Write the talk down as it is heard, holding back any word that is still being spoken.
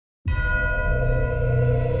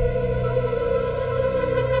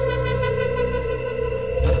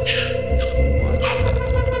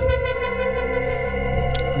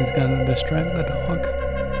just gotta distract the dog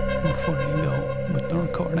before you go with the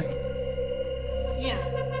recording. Yeah.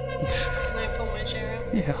 Can I pull my chair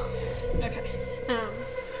out? Yeah. Okay.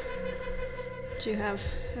 Do you have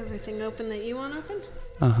everything open that you want open?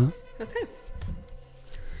 Uh-huh. Okay.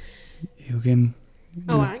 You can...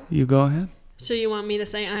 You go ahead. So you want me to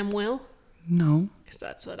say I'm Will? No. Because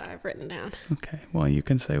that's what I've written down. Okay. Well, you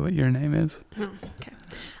can say what your name is. Oh, okay.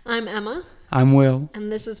 I'm Emma. I'm Will.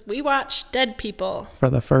 And this is We Watch Dead People. For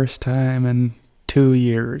the first time in 2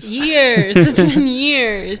 years. Years. It's been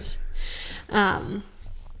years. But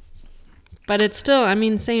it's still,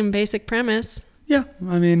 same basic premise. Yeah,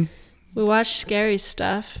 we watch scary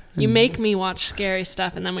stuff. You make me watch scary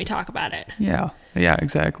stuff and then we talk about it. Yeah,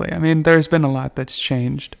 exactly. There's been a lot that's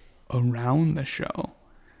changed around the show.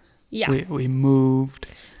 Yeah. We moved.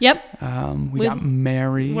 Yep. We got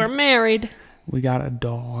married. We're married. We got a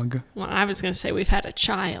dog. Well, I was going to say we've had a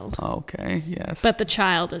child. Okay, yes. But the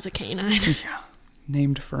child is a canine. Yeah.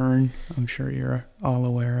 Named Fern. I'm sure you're all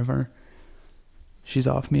aware of her. She's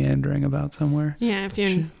off meandering about somewhere. Yeah,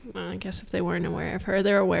 I guess if they weren't aware of her,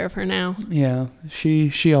 they're aware of her now. Yeah,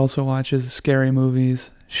 she also watches scary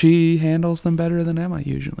movies. She handles them better than Emma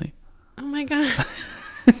usually. Oh my god.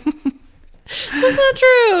 That's not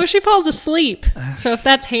true. She falls asleep. So if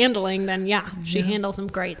that's handling, then she handles them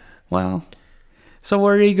great. Well, so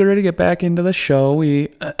we're eager to get back into the show. We,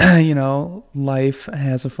 life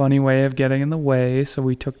has a funny way of getting in the way, so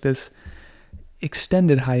we took this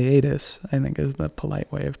extended hiatus, I think is the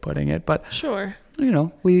polite way of putting it. But sure,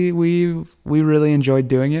 we really enjoyed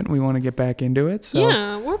doing it. We want to get back into it. So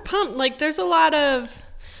yeah, we're pumped. Like, there's a lot of,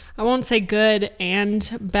 I won't say good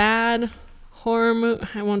and bad horror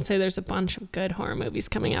I won't say there's a bunch of good horror movies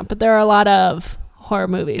coming out, but there are a lot of horror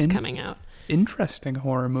movies coming out. Interesting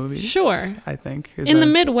horror movies. Sure. I think. In the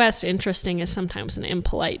Midwest, interesting is sometimes an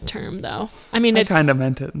impolite term, though. I kind of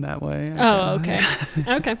meant it in that way. Okay.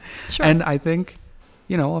 Okay. Sure. And I think,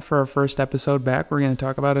 for our first episode back, we're going to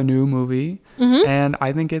talk about a new movie. Mm-hmm. And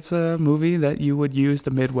I think it's a movie that you would use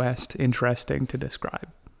the Midwest interesting to describe.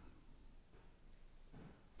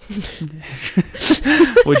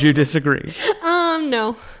 Would you disagree?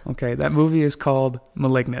 No. Okay, that movie is called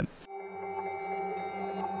Malignant.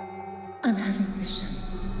 I'm having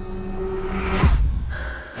visions.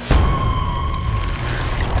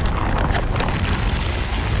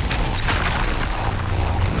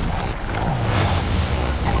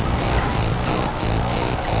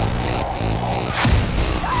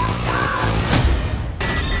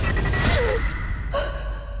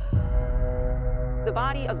 The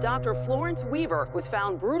body of Dr. Florence Weaver was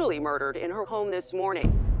found brutally murdered in her home this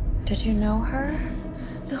morning. Did you know her?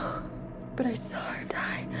 No, but I saw her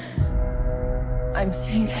die. I'm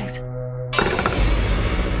seeing things.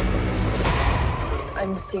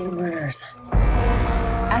 I'm seeing murders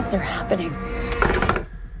as they're happening.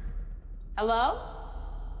 Hello?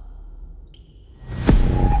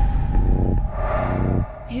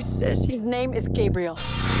 He says his name is Gabriel.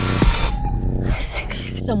 I think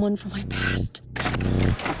he's someone from my past.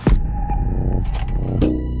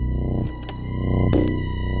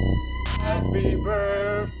 Happy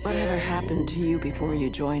birthday. Whatever happened to you before you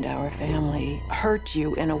joined our family hurt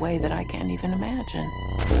you in a way that I can't even imagine.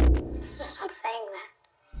 Stop saying that.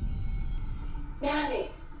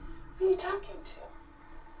 Maddie, who are you talking to?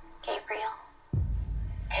 Gabriel.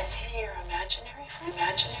 Is he your imaginary friend?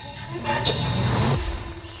 Imaginary?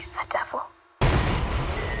 He's the devil.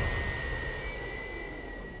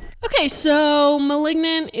 Okay, so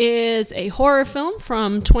Malignant is a horror film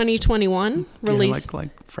from 2021, released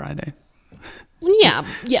like Friday. Yeah,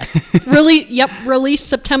 yes. Released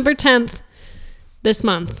September 10th this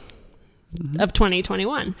month of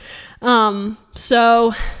 2021. It's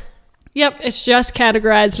just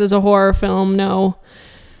categorized as a horror film. No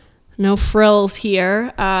frills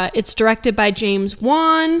here. It's directed by James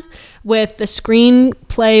Wan with the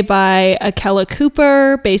screenplay by Akela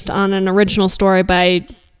Cooper based on an original story by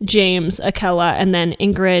James Akela and then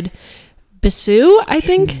Ingrid Bisu, I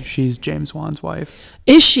think. She's James Wan's wife.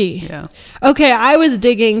 Is she? Yeah. Okay, I was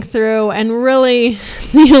digging through and really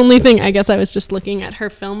the only thing, I guess I was just looking at her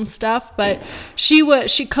film stuff, but she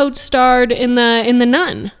co-starred in the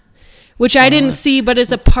Nun, which I didn't see, but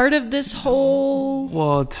is a part of this whole...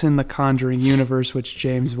 Well, it's in the Conjuring universe, which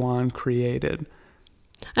James Wan created.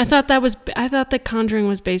 I thought The Conjuring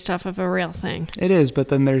was based off of a real thing. It is, but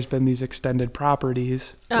then there's been these extended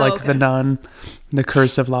properties, okay. The Nun, The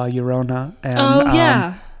Curse of La Llorona,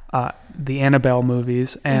 and the Annabelle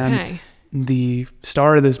movies. And the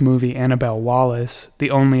star of this movie, Annabelle Wallis,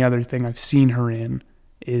 the only other thing I've seen her in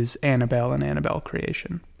is Annabelle and Annabelle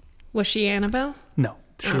Creation. Was she Annabelle? No.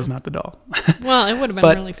 She is not the doll. Well, it would have been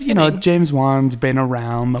But, really fitting. you know, James Wan's been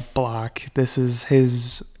around the block. This is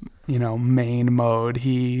his, you know, main mode.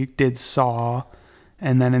 He did Saw,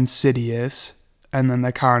 and then Insidious, and then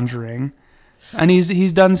The Conjuring. And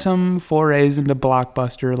he's done some forays into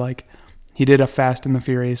blockbuster, like he did a Fast and the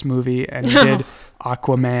Furious movie, and he did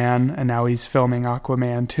Aquaman, and now he's filming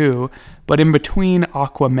Aquaman 2. But in between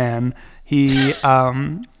Aquaman, he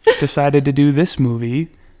decided to do this movie,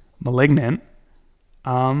 Malignant,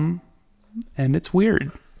 and it's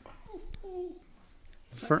weird.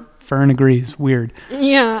 Fern agrees, weird.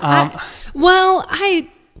 Yeah.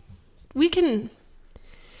 We can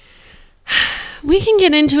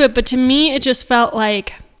get into it, but to me, it just felt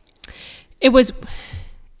like it was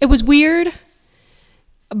weird,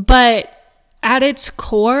 but at its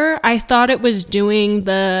core, I thought it was doing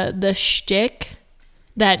the shtick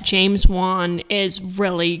that James Wan is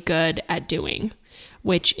really good at doing,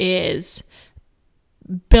 which is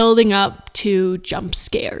building up to jump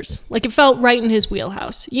scares. Like, it felt right in his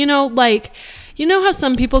wheelhouse. You know, like, you know how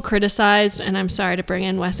some people criticized, and I'm sorry to bring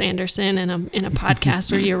in Wes Anderson in a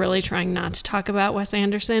podcast where you're really trying not to talk about Wes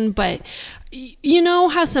Anderson, but you know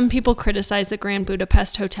how some people criticize the Grand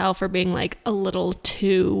Budapest Hotel for being like a little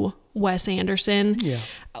too Wes Anderson? Yeah.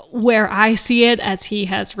 Where I see it as he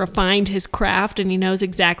has refined his craft and he knows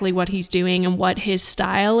exactly what he's doing and what his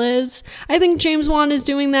style is. I think James Wan is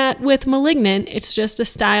doing that with Malignant. It's just a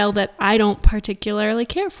style that I don't particularly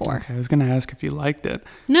care for. Okay, I was going to ask if you liked it.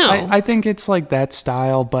 No. I think it's like that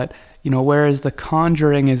style, but, you know, whereas The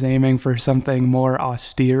Conjuring is aiming for something more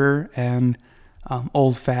austere and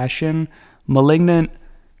old-fashioned, Malignant's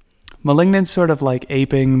sort of like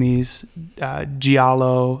aping these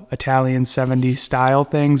giallo Italian 70s style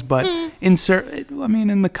things, but in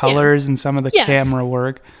the colors and some of the camera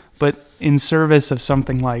work, but in service of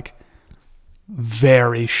something like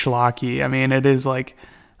very schlocky. I mean, it is like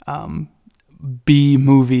B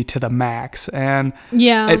movie to the max, and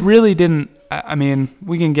it really didn't. I mean,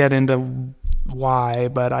 we can get into why,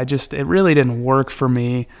 but it really didn't work for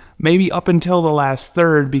me. Maybe up until the last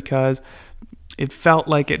third, because it felt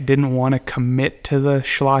like it didn't want to commit to the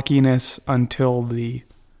schlockiness until the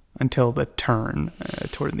turn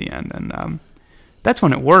toward the end, and that's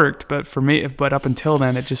when it worked. But for me, up until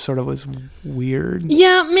then, it just sort of was weird.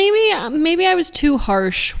 Yeah, maybe I was too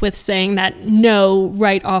harsh with saying that. No,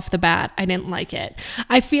 right off the bat, I didn't like it.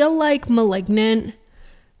 I feel like Malignant,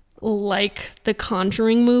 like the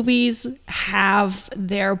Conjuring movies, have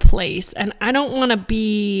their place, and I don't want to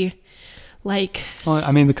be like... Well,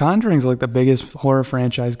 I mean, The Conjuring's like the biggest horror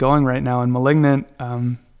franchise going right now, and Malignant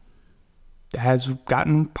has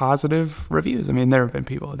gotten positive reviews. I mean, there have been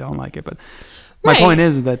people who don't like it, but my point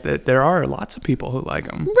is that there are lots of people who like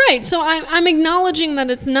them. Right, so I'm acknowledging that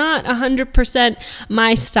it's not 100%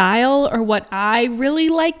 my style or what I really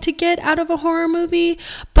like to get out of a horror movie,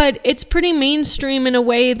 but it's pretty mainstream in a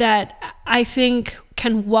way that I think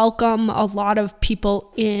can welcome a lot of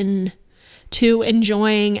people in to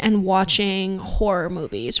enjoying and watching horror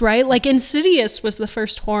movies, right? Like Insidious was the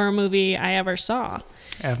first horror movie I ever saw.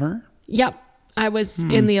 Ever? Yep. I was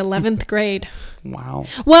in the 11th grade. Wow.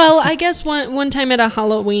 Well, I guess one time at a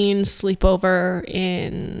Halloween sleepover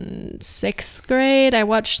in 6th grade, I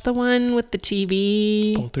watched the one with the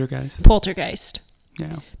TV. Poltergeist.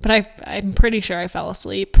 Yeah. But I'm pretty sure I fell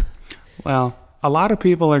asleep. Well, a lot of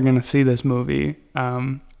people are going to see this movie,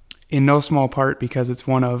 in no small part because it's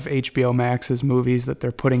one of HBO Max's movies that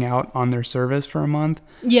they're putting out on their service for a month.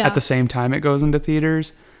 Yeah. At the same time it goes into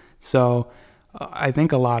theaters. So I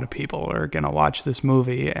think a lot of people are going to watch this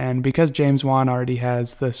movie. And because James Wan already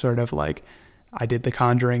has the sort of like, I did The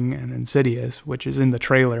Conjuring and Insidious, which is in the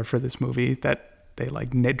trailer for this movie, that they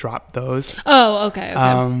like dropped those. Oh, okay.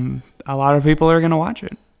 A lot of people are going to watch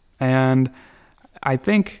it. And I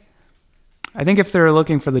think if they're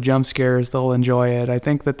looking for the jump scares, they'll enjoy it. I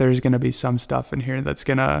think that there's going to be some stuff in here that's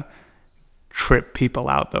going to trip people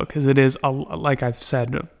out, though, because it is, like I've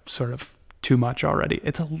said, sort of too much already.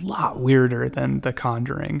 It's a lot weirder than The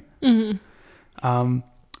Conjuring. Mm-hmm.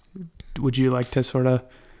 Would you like to sort of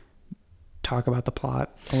talk about the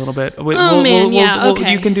plot a little bit?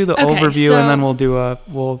 Okay. You can do the overview, and then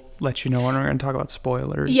we'll let you know when we're going to talk about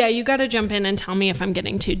spoilers. Yeah, you got to jump in and tell me if I'm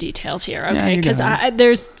getting too detailed here, Yeah, okay? Because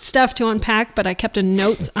there's stuff to unpack, but I kept a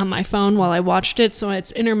notes on my phone while I watched it, so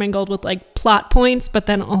it's intermingled with like plot points, but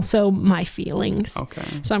then also my feelings.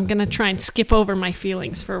 Okay. So I'm going to try and skip over my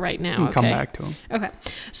feelings for right now. Okay? Come back to them. Okay.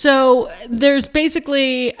 So there's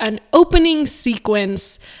basically an opening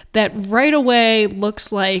sequence that right away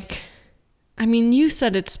looks like, I mean, you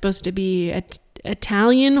said it's supposed to be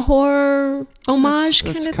Italian horror homage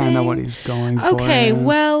kind of thing. That's kind of what he's going for. Okay, yeah.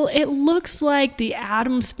 well, it looks like the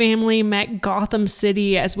Addams family met Gotham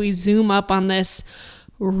City as we zoom up on this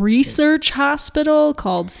research hospital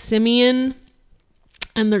called Simeon.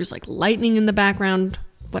 And there's like lightning in the background,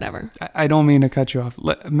 whatever. I don't mean to cut you off.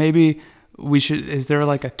 Maybe we should, is there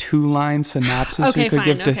like a 2-line synopsis Okay, we could fine,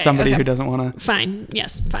 give to okay, somebody okay. who doesn't want to? Fine.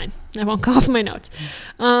 Yes, fine. I won't go off my notes.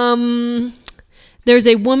 There's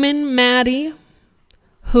a woman, Maddie,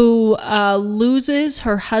 who loses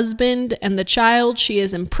her husband and the child she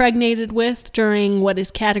is impregnated with during what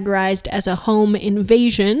is categorized as a home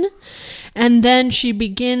invasion. And then she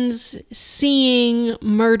begins seeing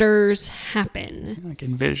murders happen. Like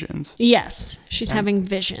in visions. Yes, she's having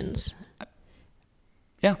visions.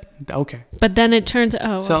 Yeah, okay. But then it turns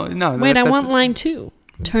out, So, no. wait, I want line 2.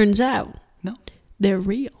 Turns out, No. they're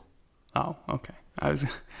real. Oh, okay. I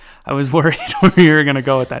was worried where you were going to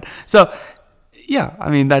go with that. So, yeah, I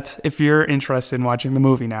mean, that's, if you're interested in watching the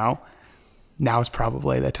movie now's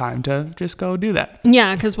probably the time to just go do that.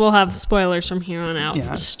 Yeah, because we'll have spoilers from here on out.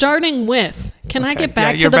 Yeah. Starting with, can I Okay. get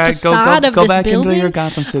back Yeah, to you're the back. facade of go this back building? into your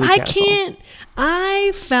Gotham City castle.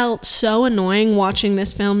 I felt so annoying watching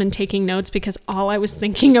this film and taking notes because all I was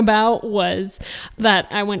thinking about was that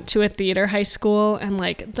I went to a theater high school and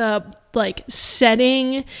like the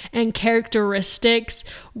setting and characteristics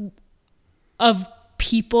of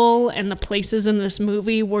people and the places in this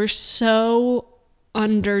movie were so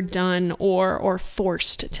underdone or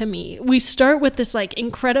forced to me. We start with this like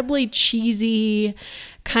incredibly cheesy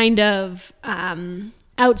kind of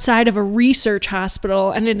outside of a research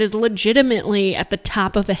hospital, and it is legitimately at the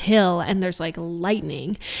top of a hill and there's like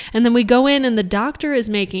lightning. And then we go in and the doctor is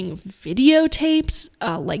making videotapes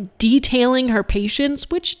like detailing her patients,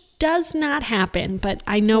 which does not happen, but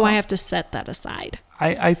I know I have to set that aside.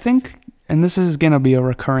 I think, and this is going to be a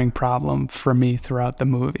recurring problem for me throughout the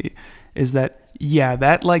movie, is that, yeah,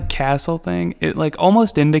 that like castle thing, it like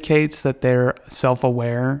almost indicates that they're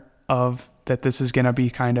self-aware of that this is going to be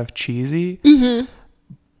kind of cheesy. Mm-hmm.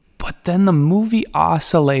 But then the movie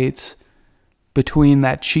oscillates between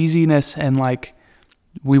that cheesiness and like,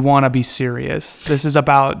 we want to be serious. This is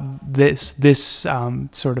about this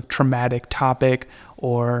sort of traumatic topic,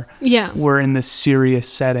 or we're in this serious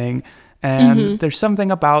setting. And there's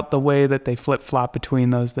something about the way that they flip-flop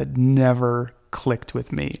between those that never clicked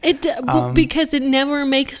with me. Because it never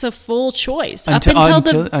makes a full choice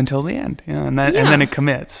until the end. Yeah, and then it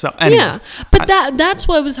commits. So anyways, yeah, but that's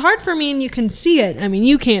what was hard for me, and you can see it. I mean,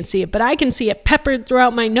 you can't see it, but I can see it peppered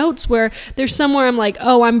throughout my notes where there's somewhere I'm like,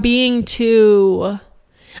 oh, I'm being too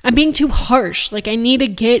harsh. Like, I need to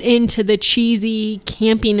get into the cheesy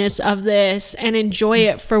campiness of this and enjoy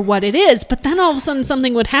it for what it is. But then all of a sudden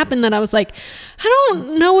something would happen that I was like, I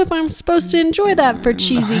don't know if I'm supposed to enjoy that for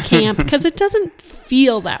cheesy camp, because it doesn't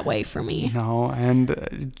feel that way for me. No,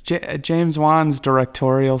 and James Wan's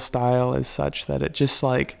directorial style is such that it just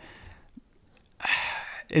like,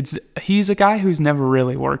 he's a guy who's never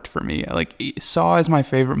really worked for me. Like, Saw is my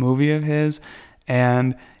favorite movie of his,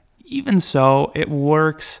 and even so, it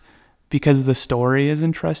works because the story is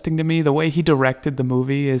interesting to me. The way he directed the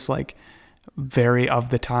movie is like very of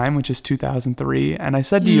the time, which is 2003. And I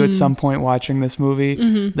said to you at some point watching this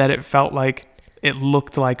movie that it felt like it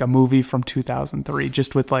looked like a movie from 2003,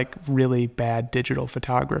 just with like really bad digital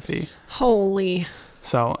photography. Holy.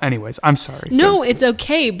 So anyways, I'm sorry. No, it's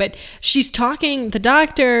okay. But she's talking, the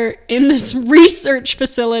doctor in this research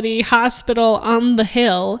facility hospital on the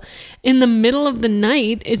hill in the middle of the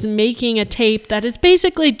night is making a tape that is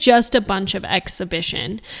basically just a bunch of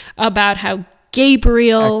exhibition about how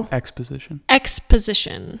Gabriel... Exposition.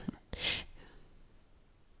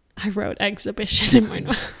 I wrote exhibition in my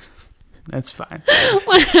notes. That's fine.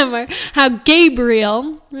 Whatever. How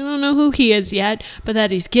Gabriel, I don't know who he is yet, but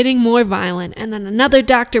that he's getting more violent. And then another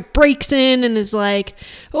doctor breaks in and is like,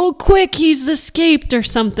 oh, quick, he's escaped or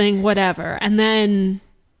something, whatever. And then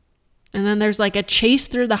there's like a chase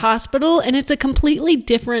through the hospital, and it's a completely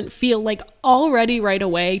different feel. Like, already right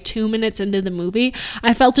away, 2 minutes into the movie,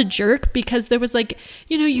 I felt a jerk because there was like,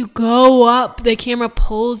 you go up, the camera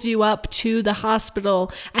pulls you up to the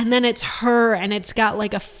hospital, and then it's her, and it's got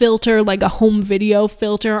like a filter, like a home video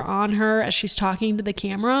filter on her as she's talking to the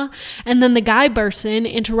camera. And then the guy bursts in,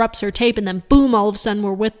 interrupts her tape, and then boom, all of a sudden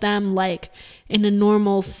we're with them like in a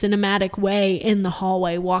normal cinematic way in the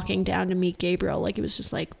hallway, walking down to meet Gabriel. Like, it was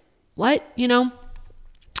just like, what, And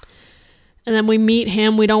then we meet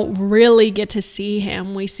him. We don't really get to see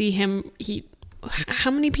him. We see him. How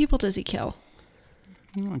many people does he kill?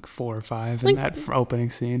 Like 4 or 5 in that opening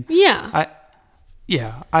scene. Yeah.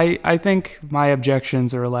 I think my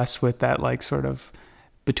objections are less with that like sort of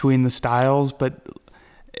between the styles, but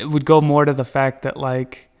it would go more to the fact that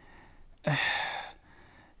like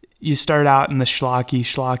you start out in the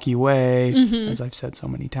schlocky way, as I've said so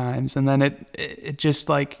many times, and then it just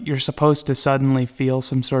like you're supposed to suddenly feel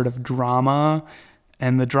some sort of drama,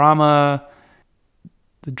 and the drama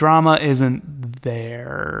isn't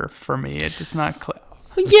there for me. It's just not clear.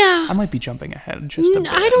 Yeah. I might be jumping ahead just a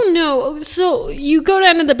bit. I don't know. So you go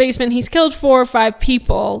down to the basement. He's killed 4 or 5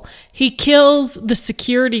 people. He kills the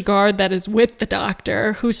security guard that is with the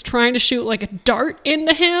doctor, who's trying to shoot like a dart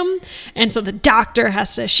into him. And so the doctor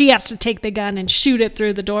has to take the gun and shoot it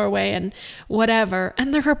through the doorway and whatever.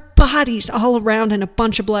 And there are bodies all around and a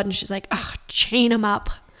bunch of blood. And she's like, chain him up.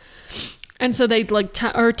 And so they like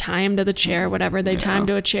tie him to the chair, whatever. They tie him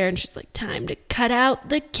to a chair, and she's like, time to cut out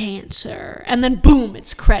the cancer. And then boom,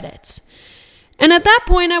 it's credits. And at that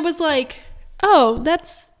point I was like, oh,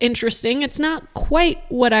 that's interesting. It's not quite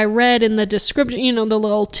what I read in the description, the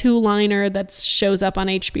little 2-liner that shows up on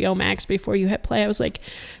HBO Max before you hit play. I was like,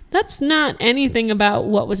 that's not anything about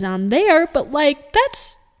what was on there, but like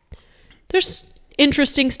there's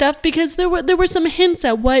interesting stuff, because there were some hints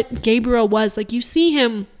at what Gabriel was. Like, you see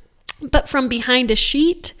him but from behind a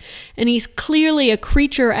sheet, and he's clearly a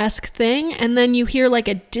creature-esque thing, and then you hear like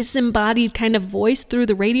a disembodied kind of voice through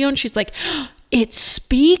the radio, and she's like, it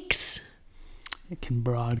speaks. It can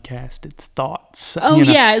broadcast its thoughts. Oh,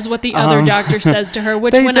 yeah, is what the other doctor says to her,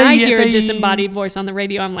 which I hear a disembodied voice on the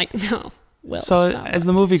radio, I'm like, no. So as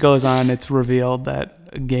the movie goes on, it's revealed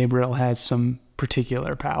that Gabriel has some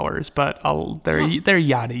particular powers, but they're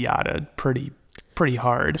yada yada pretty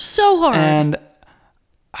hard. So hard. And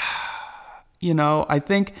I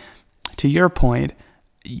think, to your point,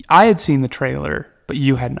 I had seen the trailer, but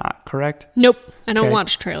you had not, correct? Nope. I don't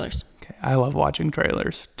watch trailers. Okay. I love watching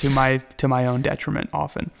trailers to my own detriment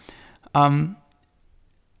often.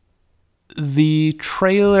 The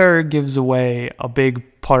trailer gives away a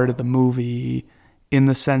big part of the movie in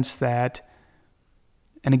the sense that,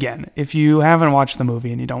 and again, if you haven't watched the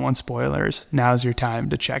movie and you don't want spoilers, now's your time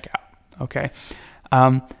to check out, okay?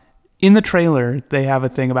 In the trailer, they have a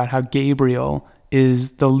thing about how Gabriel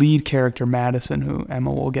is the lead character, Madison, who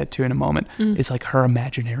Emma will get to in a moment, is like her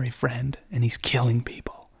imaginary friend, and he's killing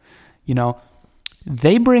people.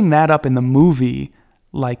 They bring that up in the movie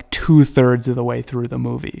like 2/3 of the way through the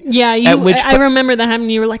movie. Yeah, I remember that happening.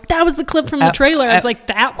 You were like, that was the clip from the trailer. I was like,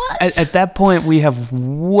 that was? At that point, we have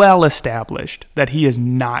well established that he is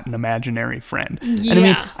not an imaginary friend. Yeah. And I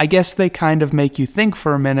mean, I guess they kind of make you think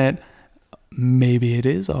for a minute, maybe it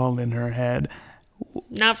is all in her head.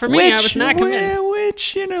 Not for me. I was not convinced.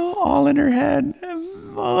 Which, all in her head, a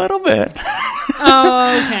little bit.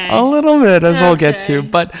 Oh, okay. A little bit, as we'll get to.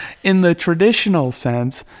 But in the traditional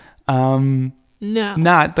sense, no,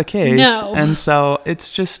 not the case. No. And so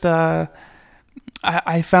it's just, I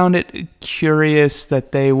found it curious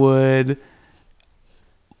that they would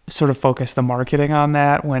sort of focus the marketing on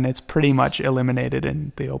that when it's pretty much eliminated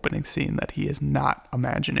in the opening scene that he is not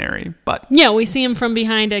imaginary. But yeah, we see him from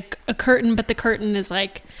behind a curtain, but the curtain is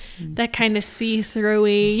like that kind of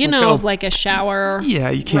see-throughy, of like a shower. Yeah,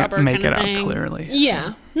 you can't make it out clearly. Yeah,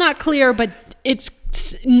 so. Not clear, but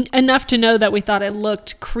it's enough to know that we thought it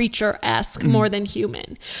looked creature-esque more than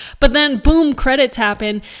human. But then, boom, credits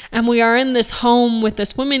happen, and we are in this home with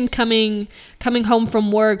this woman coming home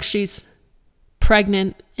from work. She's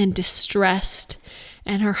pregnant and distressed,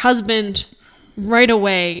 and her husband right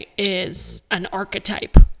away is an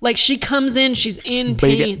archetype. Like, she comes in, she's in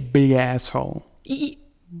pain, big asshole.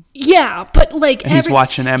 Yeah, but like, and he's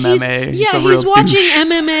watching MMA. He's watching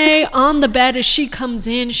MMA on the bed as she comes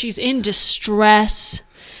in. She's in distress.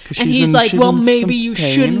 And he's like, well, maybe you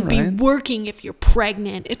shouldn't be working if you're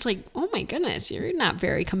pregnant. It's like, oh my goodness, you're not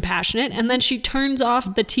very compassionate. And then she turns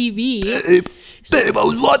off the TV. Babe, I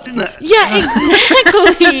was watching that. Yeah,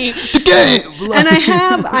 exactly. The game. And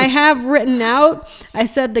I have written out, I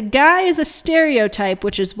said, the guy is a stereotype,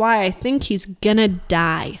 which is why I think he's gonna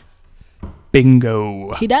die.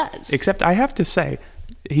 Bingo. He does. Except I have to say,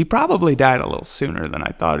 he probably died a little sooner than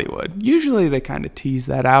I thought he would. Usually they kind of tease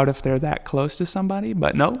that out if they're that close to somebody,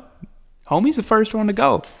 but no, homie's the first one to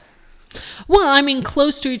go. Well, I mean,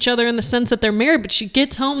 close to each other in the sense that they're married, but she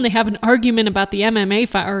gets home, they have an argument about the MMA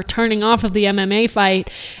fight, or turning off of the MMA fight.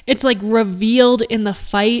 It's like revealed in the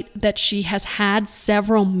fight that she has had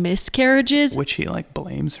several miscarriages. Which he like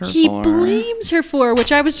blames her for. He blames her for,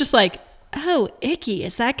 which I was just like, oh, icky.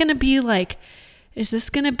 Is that going to be like... Is this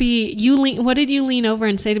going to be, what did you lean over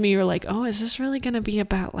and say to me? You were like, oh, is this really going to be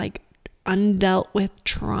about like undealt with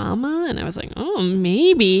trauma? And I was like, oh,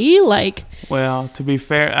 maybe. Like, well, to be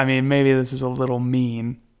fair, I mean, maybe this is a little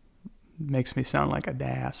mean. makes me sound like a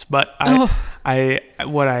ass. But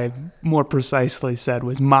what I more precisely said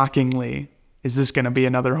was mockingly, is this going to be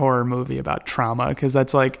another horror movie about trauma? Because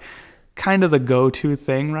that's like kind of the go-to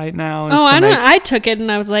thing right now. I took it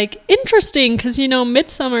and I was like, interesting, because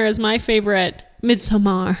Midsommar is my favorite.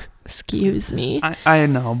 Midsommar, excuse me. I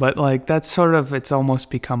know, but like that's sort of, it's almost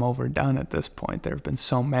become overdone at this point. There have been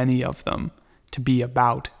so many of them to be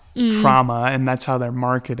about trauma, and that's how they're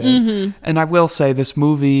marketed. And I will say this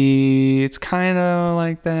movie, it's kind of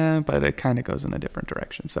like that, but it kind of goes in a different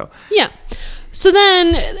direction. So yeah. So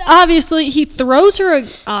then obviously he throws her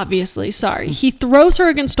against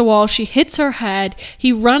a wall. She hits her head.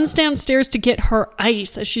 He runs downstairs to get her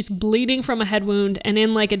ice as she's bleeding from a head wound, and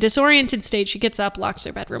in like a disoriented state she gets up, locks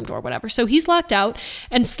her bedroom door, whatever. So he's locked out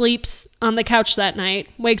and sleeps on the couch that night,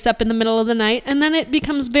 wakes up in the middle of the night, and then it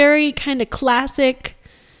becomes very kind of classic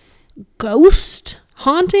ghost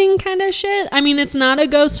haunting kind of shit. I mean, it's not a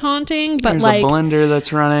ghost haunting, but there's like a blender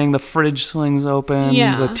that's running, the fridge swings open,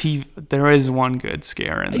 Yeah. the TV, there is one good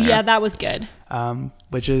scare in there. Yeah, that was good.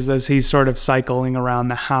 Which is as he's sort of cycling around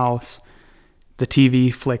the house, the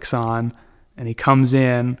TV flicks on, and he comes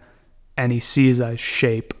in and he sees a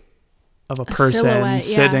shape of a person silhouette,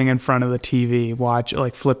 sitting in front of the TV,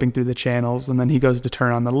 flipping through the channels, and then he goes to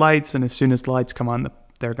turn on the lights, and as soon as the lights come on,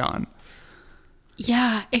 they're gone.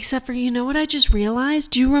 Yeah, except for, what I just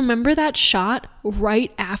realized? Do you remember that shot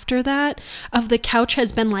right after that of the couch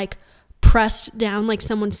has been like pressed down, like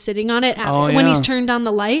someone's sitting on it when he's turned on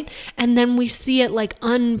the light, and then we see it like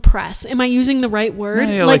unpress. Am I using the right word?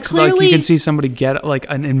 Yeah, like clearly, you can see somebody get like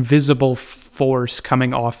an invisible force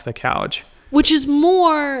coming off the couch. Which is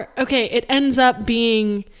more, okay, it ends up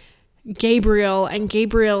being Gabriel, and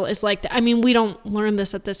Gabriel is like, we don't learn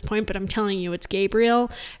this at this point, but I'm telling you, it's Gabriel.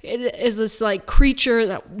 It is this like creature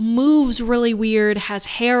that moves really weird, has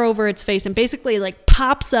hair over its face, and basically like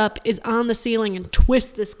pops up, is on the ceiling, and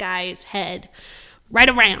twists this guy's head right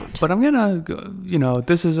around. But I'm gonna,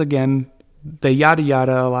 this is again, they yada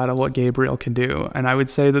yada a lot of what Gabriel can do, and I would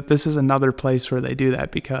say that this is another place where they do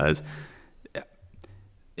that, because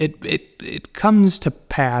it comes to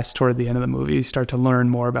pass toward the end of the movie. You start to learn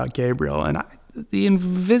more about Gabriel, and the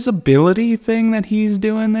invisibility thing that he's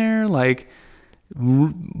doing there, like,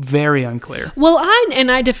 very unclear. Well,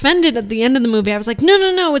 I defended at the end of the movie. I was like,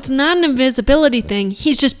 no, it's not an invisibility thing.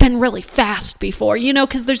 He's just been really fast before,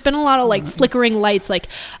 because there's been a lot of like flickering lights, like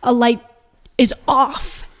a light is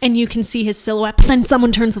off and you can see his silhouette, but then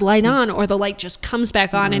someone turns the light on, or the light just comes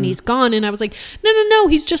back on and he's gone. And I was like, no,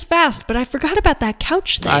 he's just fast. But I forgot about that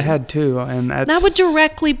couch thing. I had too, and that would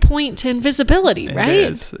directly point to invisibility,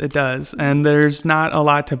 right? It does, and there's not a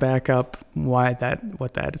lot to back up what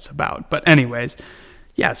that is about. But anyways,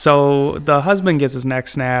 yeah. So the husband gets his neck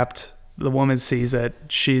snapped. The woman sees it.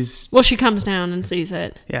 She comes down and sees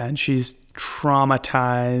it. Yeah, and she's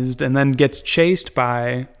traumatized, and then gets chased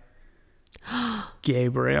by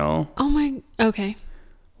Gabriel. Oh my, okay.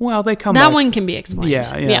 Well, they come that back. One can be explained.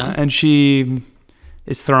 Yeah. And she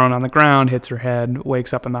is thrown on the ground, hits her head,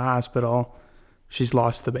 wakes up in the hospital. She's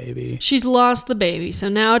lost the baby. So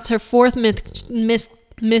now it's her fourth miss.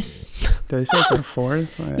 Did they say it's her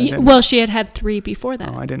fourth? Well, she had 3 before that.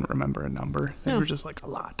 Oh, I didn't remember a number. They were just like a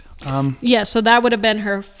lot. Yeah, so that would have been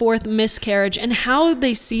her 4th miscarriage. And how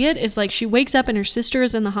they see it is like she wakes up and her sister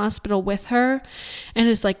is in the hospital with her and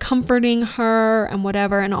is like comforting her and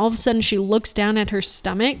whatever. And all of a sudden she looks down at her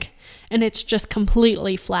stomach and it's just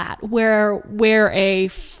completely flat. Where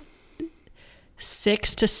a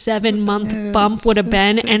 6 to 7 month bump would have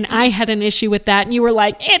been, and I had an issue with that, and you were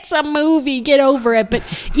like, it's a movie, get over it. But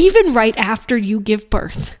even right after you give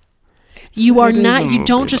birth, you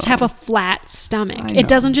don't just have a flat stomach. It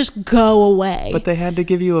doesn't just go away. But they had to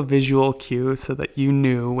give you a visual cue so that you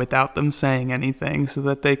knew without them saying anything, so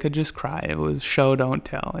that they could just cry. It was show don't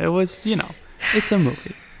tell. It was, it's a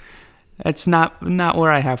movie. It's not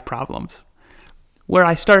where I have problems. Where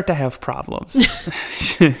I start to have problems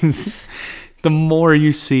is the more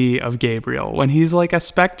you see of Gabriel. When he's like a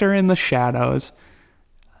specter in the shadows,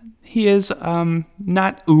 he is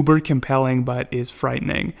not uber compelling, but is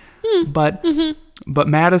frightening. But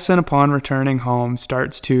Madison, upon returning home,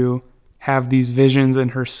 starts to have these visions in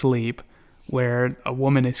her sleep where a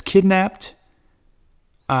woman is kidnapped,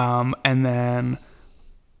 and then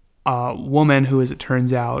a woman who, as it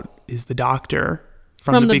turns out, is the doctor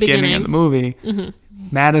from the beginning of the movie.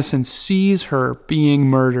 Madison sees her being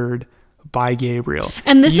murdered by Gabriel.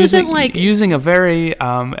 And this isn't like... Using a very...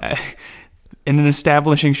 in an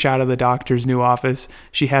establishing shot of the doctor's new office,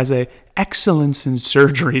 she has a Excellence in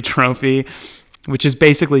Surgery trophy which is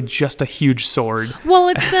basically just a huge sword. Well,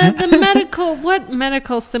 it's the medical. What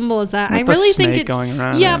medical symbol is that? With I the really think snake it's going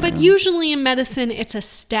around yeah, it, but yeah. usually in medicine it's a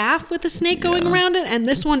staff with a snake going around it, and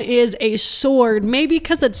this one is a sword. Maybe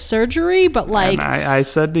because it's surgery, but like And I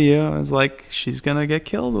said to you, I was like, she's gonna get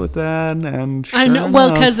killed with that, and I know. sure Well,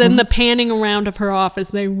 enough. because in the panning around of her office,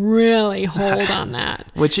 they really hold on that.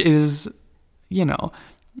 which is, you know,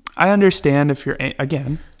 I understand if you're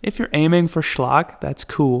if you're aiming for schlock, that's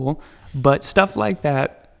cool, but stuff like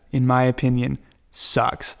that, in my opinion,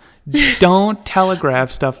 sucks. Don't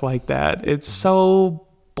telegraph stuff like that. It's so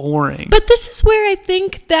boring. But this is where I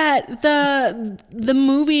think that the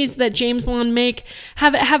movies that James Wan make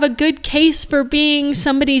have a good case for being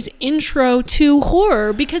somebody's intro to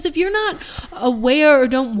horror, because if you're not aware or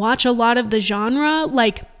don't watch a lot of the genre,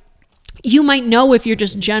 like you might know if you're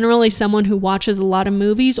just generally someone who watches a lot of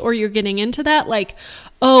movies or you're getting into that, like,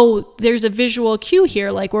 oh, there's a visual cue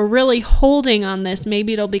here. Like, we're really holding on this.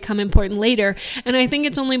 Maybe it'll become important later. And I think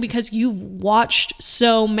it's only because you've watched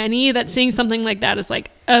so many that seeing something like that is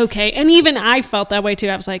like, okay. And even I felt that way too.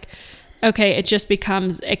 I was like, okay, it just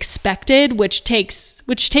becomes expected, which takes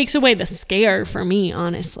away the scare for me,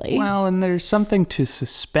 honestly. Well, and there's something to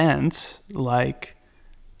suspense, like,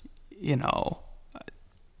 you know,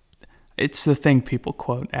 it's the thing people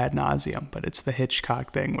quote ad nauseum, but it's the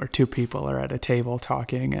Hitchcock thing where two people are at a table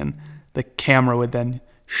talking and the camera would then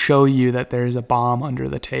show you that there's a bomb under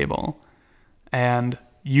the table and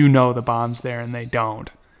you know the bomb's there and they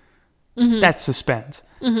don't. Mm-hmm. That's suspense.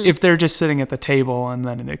 Mm-hmm. If they're just sitting at the table and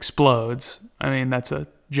then it explodes, I mean, that's a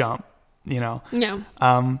jump, you know? Yeah.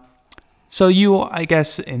 So you, I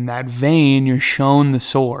guess, in that vein, you're shown the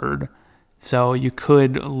sword. So you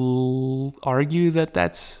could argue that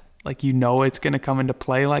that's, like, you know, it's going to come into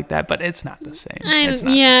play like that, but it's not the same.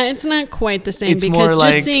 It's not quite the same, It's because more just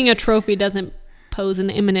like, seeing a trophy doesn't pose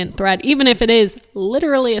an imminent threat, even if it is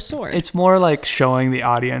literally a sword. it's more like showing the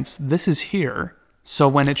audience, this is here. So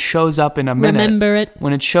when it shows up in a minute, Remember it.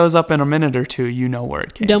 When it shows up in a minute or two, you know where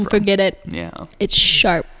it came Don't from. forget it. Yeah. It's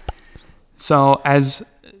sharp. So as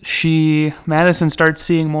Madison starts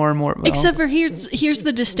seeing more and more. Well, Except for here's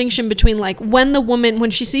the distinction between, like, when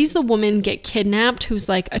she sees the woman get kidnapped, who's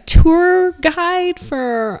like a tour guide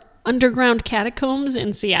for underground catacombs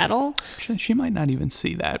in Seattle. she might not even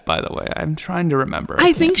see that, by the way. I'm trying to remember.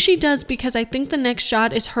 I think she does, because I think the next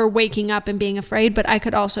shot is her waking up and being afraid, but I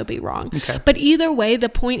could also be wrong. Okay. But either way, the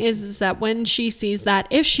point is that when she sees that,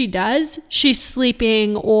 if she does, she's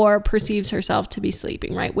sleeping or perceives herself to be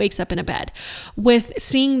sleeping, right? Wakes up in a bed. With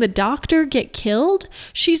seeing the doctor get killed,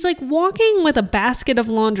 she's like walking with a basket of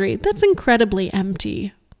laundry that's incredibly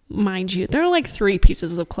empty. Mind you, there are like 3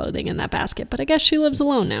 pieces of clothing in that basket, but I guess she lives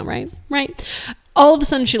alone now, right? All of a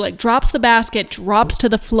sudden she like drops the basket, drops to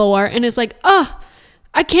the floor, and is like,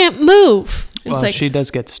 I can't move. It's Well, like, she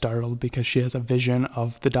does get startled because she has a vision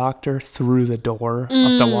of the doctor through the door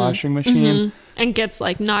of the washing machine. and gets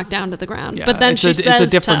like knocked down to the ground. Yeah, But then she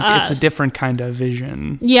says it's a us, different kind of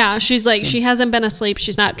vision. yeah, she's like, she hasn't been asleep.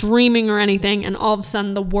 She's not dreaming or anything. And all of a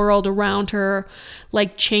sudden the world around her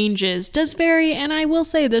like changes. And I will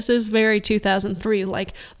say this is very 2003.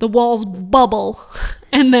 Like the walls bubble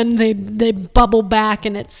and then they bubble back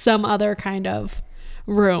and it's some other kind of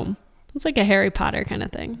room. It's like a Harry Potter kind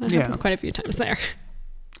of thing. That happens quite a few times there.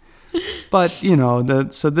 But, you know,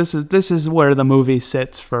 so this is where the movie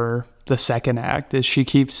sits for the second act, is she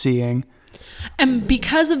keeps seeing. And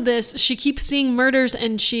because of this, she keeps seeing murders,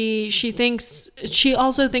 and she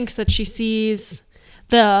also thinks that she sees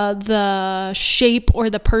the shape or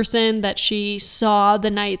the person that she saw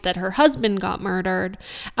the night that her husband got murdered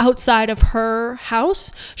outside of her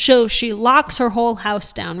house. So she locks her whole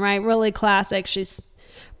house down, right? Really classic. She's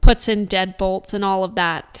puts in deadbolts and all of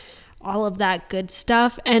that good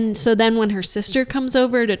stuff. And so then when her sister comes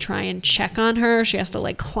over to try and check on her, she has to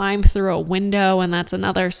like climb through a window, and that's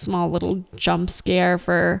another small little jump scare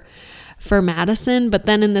for Madison. But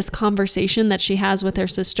then in this conversation that she has with her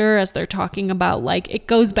sister, as they're talking about, like, it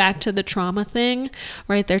goes back to the trauma thing,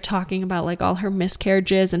 right? They're talking about like all her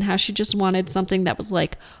miscarriages and how she just wanted something that was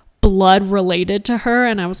like blood related to her.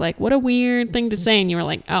 And I was like, what a weird thing to say. And you were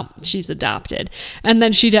like, oh, she's adopted. And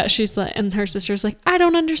then she's like, and her sister's like, I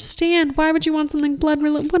don't understand, why would you want something blood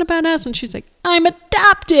related? What about us? And she's like, I'm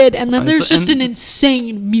adopted. And then there's just an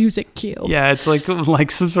insane music cue. Yeah, it's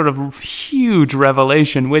like some sort of huge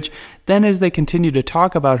revelation, which then as they continue to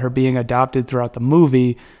talk about her being adopted throughout the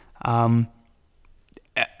movie,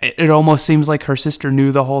 it almost seems like her sister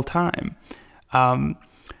knew the whole time.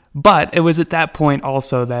 But it was at that point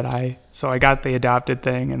also that I got the adopted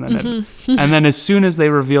thing, and then and then as soon as they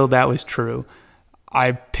revealed that was true,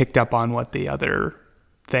 I picked up on what the other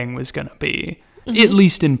thing was going to be. at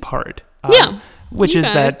least in part. Yeah, which you is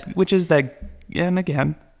got that, and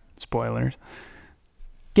again, spoilers.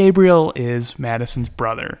 Gabriel is Madison's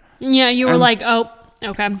brother. Yeah, you were And- like, oh,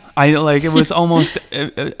 okay. It was almost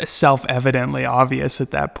self-evidently obvious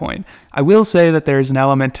at that point. I will say that there's an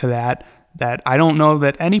element to that I don't know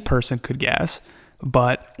that any person could guess,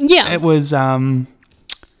 but Yeah. it was, well,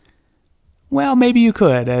 maybe you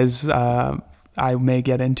could, as I may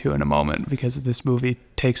get into in a moment, because this movie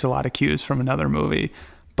takes a lot of cues from another movie.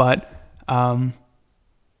 But, Yeah.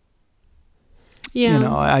 you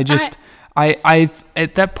know, I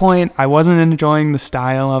at that point, I wasn't enjoying the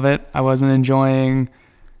style of it. I wasn't enjoying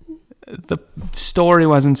the story.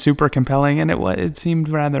 Wasn't super compelling, and it seemed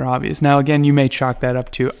rather obvious. Now, again, you may chalk that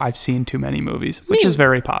up to I've seen too many movies, which is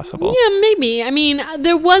very possible. Yeah, maybe. I mean,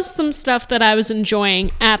 there was some stuff that I was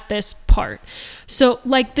enjoying at this part. So,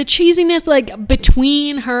 like, the cheesiness, like,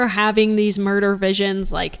 between her having these murder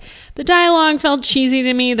visions, like, the dialogue felt cheesy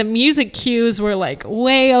to me. The music cues were, like,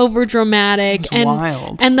 way over dramatic. It's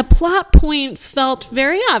wild. And the plot points felt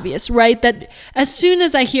very obvious, right? That as soon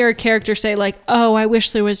as I hear a character say, like, oh, I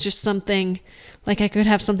wish there was just something, like, I could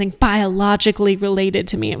have something biologically related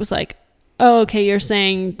to me, it was like, oh, okay, you're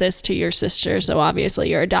saying this to your sister, so obviously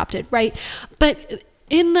you're adopted, right? But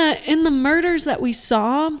in the murders that we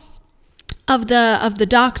saw of the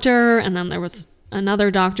doctor, and then there was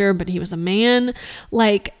another doctor, but he was a man,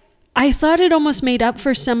 like, I thought it almost made up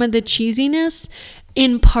for some of the cheesiness,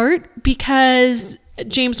 in part because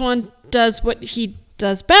James Wan does what he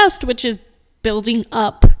does best, which is building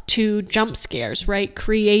up to jump scares, right?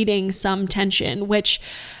 Creating some tension, which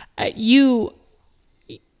I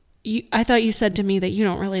thought you said to me that you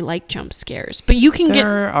don't really like jump scares, but you can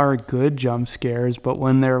There are good jump scares, but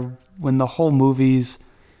when the whole movie's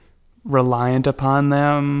reliant upon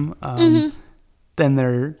them, then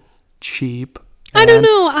they're cheap. I don't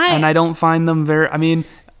know. And I don't find them very. I mean,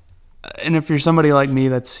 and if you're somebody like me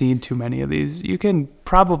that's seen too many of these, you can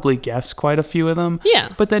probably guess quite a few of them. Yeah.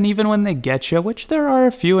 But then even when they get you, which there are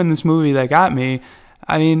a few in this movie that got me,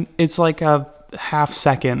 I mean, it's like a half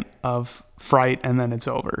second of fright and then it's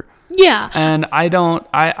over. Yeah. And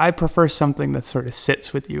I prefer something that sort of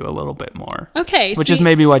sits with you a little bit more. Okay. Which is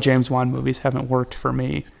maybe why James Wan movies haven't worked for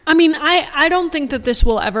me. I mean, I don't think that this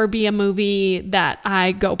will ever be a movie that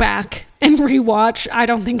I go back and rewatch. I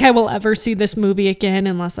don't think I will ever see this movie again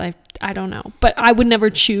unless I don't know. But I would never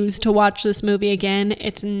choose to watch this movie again.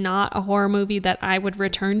 It's not a horror movie that I would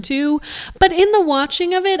return to. But in the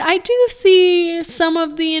watching of it, I do see some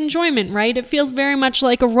of the enjoyment, right? It feels very much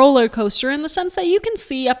like a roller coaster in the sense that you can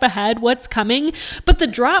see up ahead what's coming, but the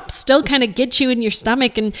drops still kind of get you in your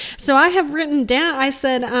stomach. And so I have written down, I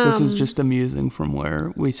said... this is just amusing from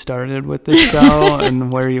where we started with this show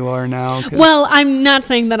and where you are now. Well, I'm not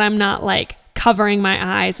saying that I'm not like covering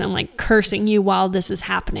my eyes and like cursing you while this is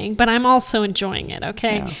happening, but I'm also enjoying it,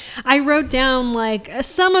 okay? Yeah. I wrote down like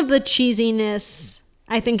some of the cheesiness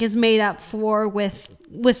I think is made up for with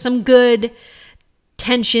some good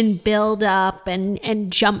tension build up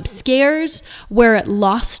and jump scares. Where it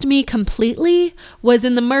lost me completely was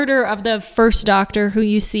in the murder of the first doctor who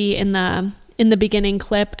you see in the beginning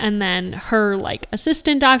clip, and then her like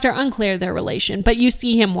assistant doctor, unclear their relation, but you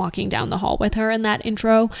see him walking down the hall with her in that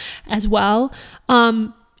intro as well,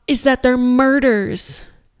 is that their murders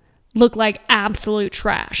look like absolute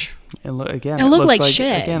trash. It looks like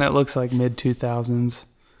shit. Again, it looks like mid-2000s,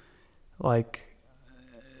 like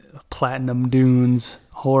Platinum Dunes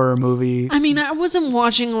horror movie. I mean, I wasn't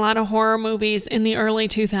watching a lot of horror movies in the early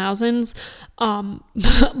 2000s,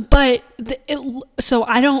 but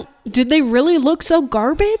did they really look so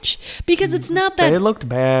garbage? Because it's not that... They looked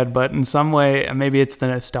bad, but in some way, maybe it's the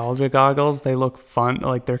nostalgia goggles. They look fun,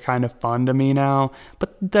 like they're kind of fun to me now,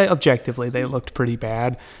 but objectively, they looked pretty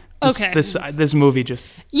bad. This movie just...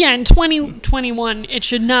 Yeah, in 2021, it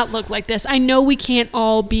should not look like this. I know we can't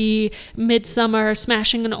all be Midsommar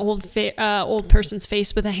smashing an old person's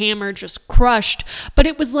face with a hammer, just crushed, but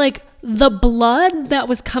it was like the blood that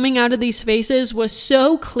was coming out of these faces was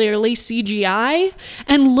so clearly CGI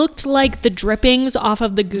and looked like the drippings off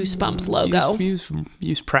of the Goosebumps logo.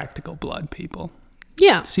 Use practical blood, people.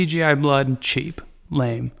 Yeah. CGI blood, cheap,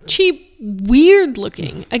 lame. Cheap, weird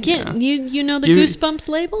looking. Again, you know the Goosebumps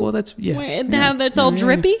label? Well, that's, That's all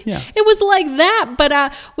drippy? Yeah. It was like that,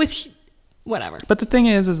 but with... whatever. But the thing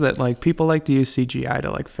is that like people like to use CGI to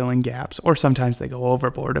like fill in gaps, or sometimes they go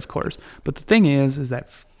overboard, of course. But the thing is that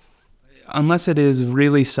unless it is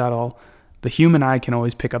really subtle, the human eye can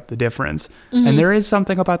always pick up the difference. And there is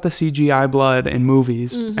something about the CGI blood in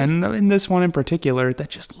movies, and in this one in particular, that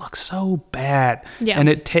just looks so bad. Yeah. And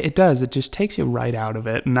it just takes you right out of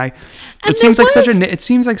it. And it seems like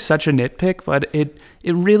such a nitpick, but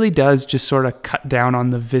it really does just sort of cut down on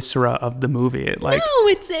the viscera of the movie. No,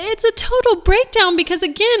 it's a total breakdown, because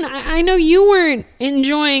again, I know you weren't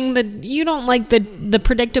enjoying you don't like the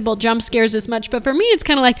predictable jump scares as much, but for me it's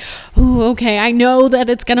kind of like, oh, okay, I know that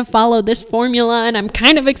it's going to follow this formula, and I'm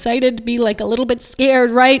kind of excited to be like a little bit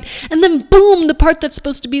scared, right? And then boom, the part that's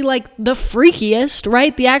supposed to be like the freakiest,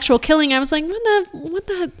 right? The actual killing, I was like, what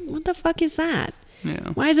the fuck is that? Yeah.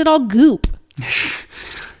 Why is it all goop?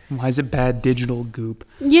 Why is it bad digital goop?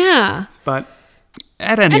 Yeah. But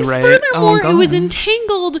at any rate... Furthermore, it was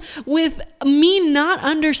entangled with me not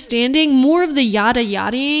understanding more of the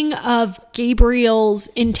yada-yadaing of Gabriel's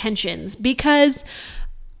intentions, because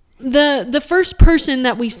the first person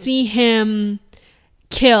that we see him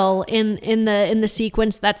kill in the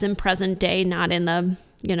sequence that's in present day, not in the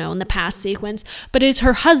in the past sequence, but is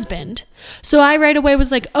her husband. So I right away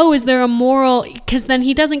was like, oh, is there a moral, because then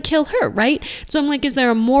he doesn't kill her, right? So I'm like, is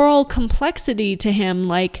there a moral complexity to him?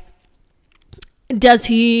 Like, does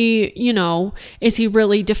he, is he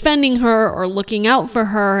really defending her or looking out for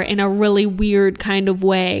her in a really weird kind of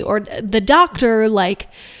way? Or the doctor, like,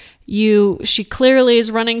 she clearly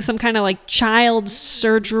is running some kind of like child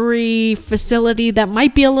surgery facility that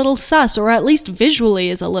might be a little sus, or at least visually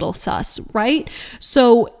is a little sus, right?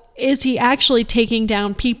 So is he actually taking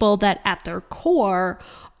down people that at their core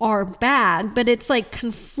are bad? But it's like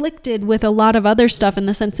conflicted with a lot of other stuff, in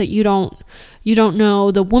the sense that you don't know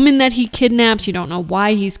the woman that he kidnaps, you don't know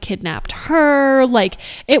why he's kidnapped her. Like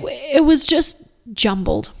it was just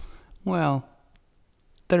jumbled. Well,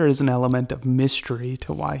 there is an element of mystery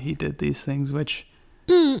to why he did these things, which...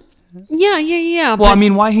 Yeah. Well, I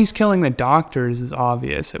mean, why he's killing the doctors is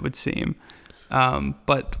obvious, it would seem.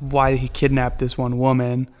 But why he kidnapped this one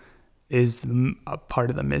woman is a part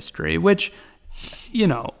of the mystery, which,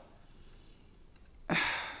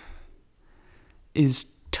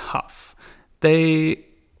 is tough. They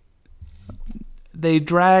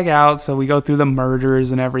drag out, so we go through the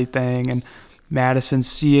murders and everything, and Madison's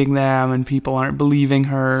seeing them, and people aren't believing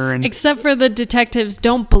her, and except for the detectives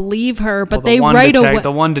don't believe her, but the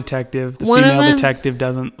female detective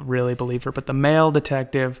doesn't really believe her, but the male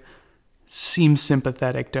detective seems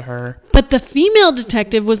sympathetic to her. But the female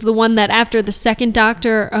detective was the one that after the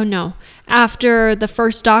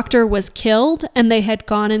first doctor was killed, and they had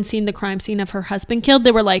gone and seen the crime scene of her husband killed,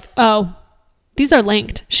 they were like, oh, these are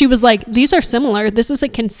linked. She was like, these are similar. This is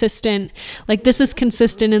consistent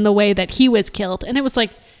in the way that he was killed. And it was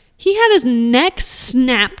like, he had his neck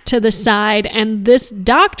snapped to the side, and this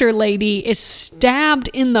doctor lady is stabbed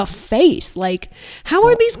in the face. Like, how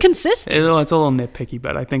are these consistent? It's a little nitpicky,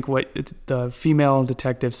 but I think what the female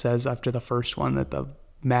detective says after the first one, that the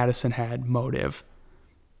Madison had motive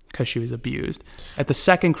because she was abused. At the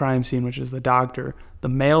second crime scene, which is the doctor, the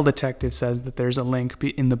male detective says that there's a link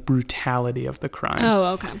in the brutality of the crime.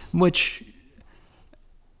 Oh, okay. Which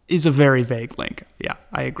is a very vague link. Yeah,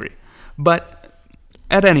 I agree. But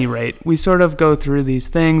at any rate, we sort of go through these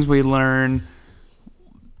things. We learn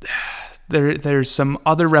there's some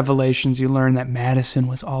other revelations. You learn that Madison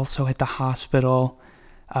was also at the hospital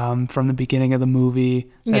from the beginning of the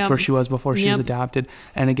movie. That's where she was before she was adopted.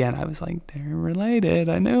 And again, I was like, they're related.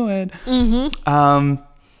 I knew it. Mm-hmm.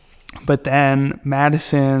 But then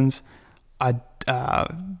Madison's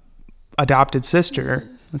adopted sister,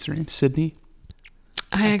 what's her name? Sydney?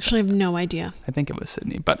 I actually have no idea. I think it was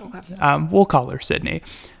Sydney, but we'll call her Sydney.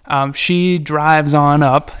 She drives on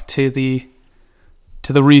up to the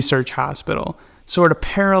research hospital. Sort of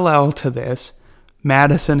parallel to this,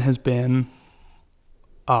 Madison has been...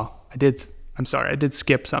 Oh, I did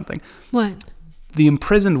skip something. What? The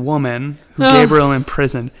imprisoned woman who Gabriel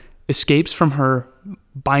imprisoned escapes from her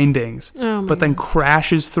bindings, but then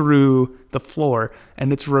crashes through the floor,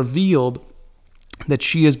 and it's revealed that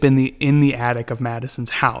she has been in the attic of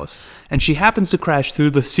Madison's house, and she happens to crash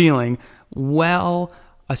through the ceiling while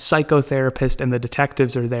a psychotherapist and the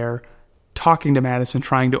detectives are there talking to Madison,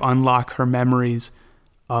 trying to unlock her memories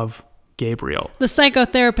of Gabriel. The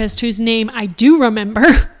psychotherapist, whose name I do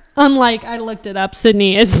remember, unlike, I looked it up,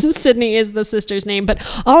 Sydney is the sister's name, but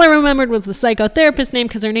all I remembered was the psychotherapist's name,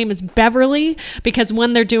 because her name is Beverly, because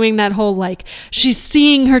when they're doing that whole, like, she's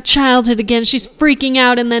seeing her childhood again, she's freaking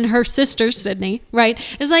out, and then her sister, Sydney, right,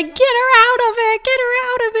 is like, get her out of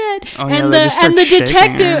it. Oh, And yeah,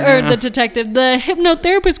 the detective, the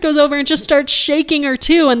hypnotherapist goes over and just starts shaking her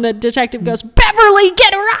too, and the detective goes, Beverly,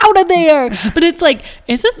 get her out of there. But it's like,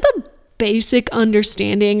 isn't the basic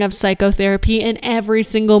understanding of psychotherapy in every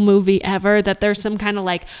single movie ever, that there's some kind of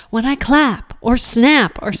like, when I clap or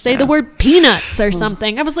snap or say the word peanuts or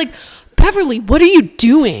something. I was like, Beverly, what are you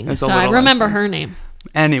doing? So I remember her name.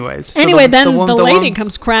 Anyways. So then the lady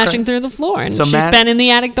comes crashing through the floor, and she's been in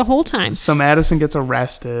the attic the whole time. So Madison gets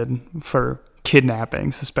arrested for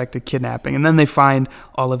kidnapping, suspected kidnapping, and then they find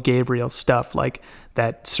all of Gabriel's stuff, like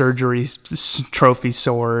that surgery trophy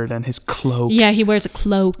sword and his cloak. Yeah, he wears a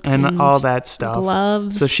cloak and all that stuff.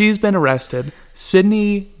 Gloves. So she's been arrested.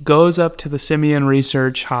 Sydney goes up to the Simeon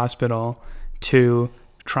Research Hospital to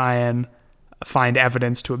try and find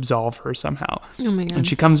evidence to absolve her somehow. Oh my God. And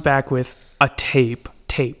she comes back with a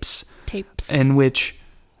tapes, in which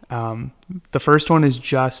the first one is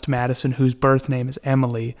just Madison, whose birth name is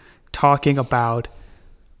Emily, talking about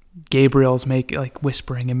Gabriel's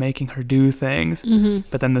whispering and making her do things. Mm-hmm.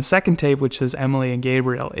 But then the second tape, which says Emily and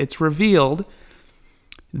Gabriel, it's revealed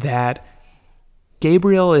that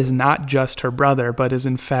Gabriel is not just her brother, but is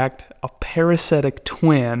in fact a parasitic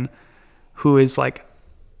twin who is like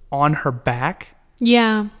on her back.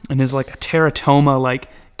 Yeah. And is like a teratoma,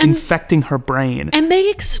 infecting her brain. And they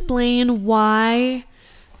explain why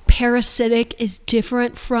parasitic is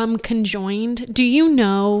different from conjoined. Do you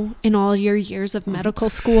know, in all your years of medical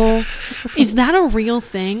school, is that a real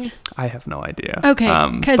thing? I have no idea. Okay,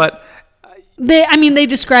 because they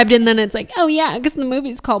described it, and then it's like, oh yeah, because the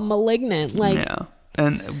movie's called Malignant. Yeah,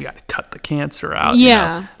 and we got to cut the cancer out.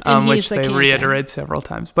 Yeah, which they reiterate several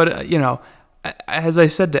times. But as I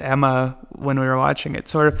said to Emma when we were watching it,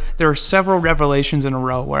 there were several revelations in a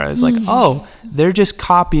row where I was like, oh, they're just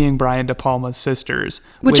copying Brian De Palma's Sisters.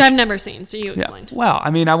 Which I've never seen, so you explained. Yeah. Well,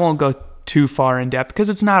 I mean, I won't go too far in depth because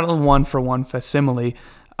it's not a one-for-one facsimile,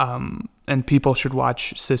 and people should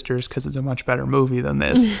watch Sisters because it's a much better movie than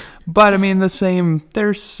this. But, I mean,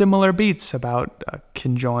 there's similar beats about a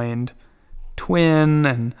conjoined twin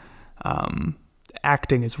and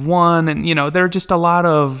acting as one, and, there are just a lot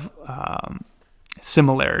of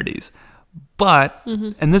similarities. But,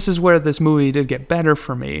 and this is where this movie did get better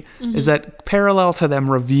for me, is that parallel to them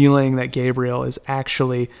revealing that Gabriel is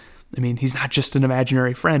actually, he's not just an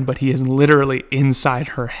imaginary friend, but he is literally inside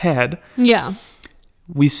her head. Yeah.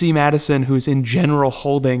 We see Madison, who's in general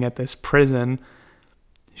holding at this prison.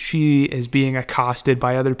 She is being accosted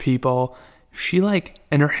by other people.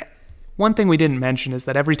 One thing we didn't mention is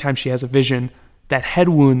that every time she has a vision, that head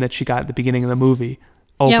wound that she got at the beginning of the movie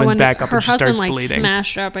opens back up and she starts bleeding.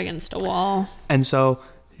 Smashed up against a wall. And so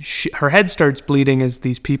her head starts bleeding as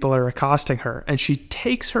these people are accosting her, and she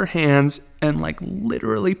takes her hands and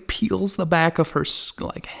literally peels the back of her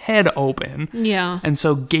head open. Yeah. And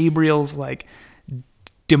so Gabriel's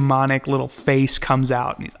demonic little face comes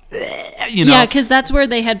out, and he's Yeah, because that's where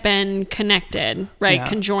they had been connected, right? Yeah.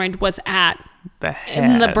 Conjoined was at the head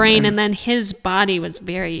in the brain, and then his body was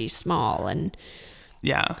very small and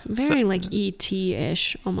very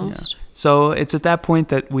E.T.-ish almost. Yeah. So it's at that point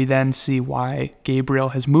that we then see why Gabriel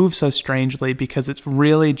has moved so strangely, because it's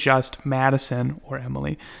really just Madison, or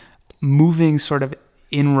Emily, moving sort of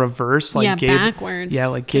in reverse, backwards.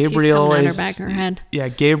 Yeah, Gabriel is back of her head. Yeah,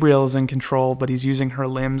 Gabriel is in control, but he's using her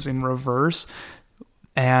limbs in reverse.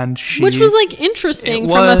 And which was interesting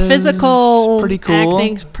from a physical pretty cool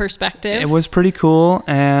acting perspective. It was pretty cool,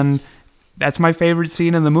 and that's my favorite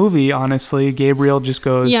scene in the movie, honestly. Gabriel just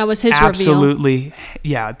goes, it was his absolutely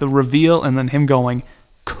reveal. The reveal, and then him going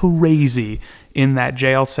crazy in that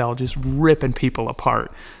jail cell, just ripping people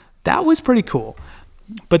apart. That was pretty cool.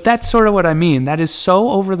 But that's sort of what I mean. That is so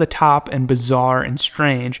over the top and bizarre and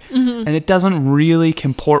strange, and it doesn't really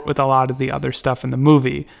comport with a lot of the other stuff in the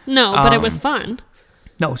movie. No, but it was fun.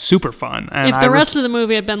 No, super fun. And if the rest of the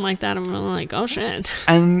movie had been like that, I'm like, oh shit.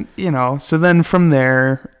 And, so then from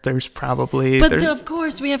there, there's probably... But of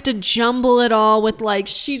course, we have to jumble it all with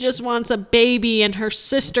she just wants a baby, and her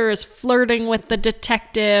sister is flirting with the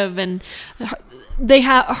detective, and... They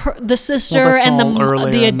have the sister and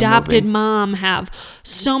the adopted mom have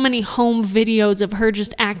so many home videos of her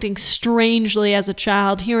just acting strangely as a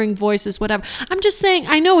child, hearing voices, whatever. I'm just saying,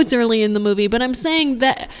 I know it's early in the movie, but I'm saying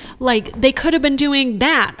that they could have been doing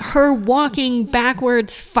that. Her walking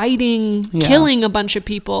backwards, fighting, killing a bunch of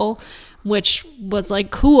people, which was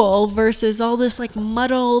cool, versus all this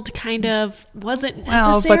muddled kind of wasn't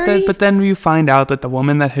necessary. Well, but then you find out that the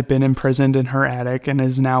woman that had been imprisoned in her attic and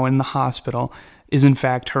is now in the hospital is in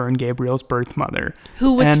fact her and Gabriel's birth mother,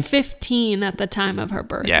 who was 15 at the time of her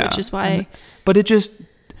birth, which is why. But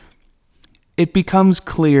it becomes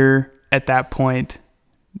clear at that point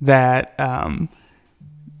that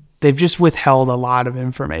they've just withheld a lot of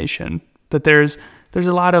information. That there's there's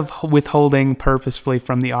a lot of withholding purposefully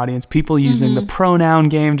from the audience. People using the pronoun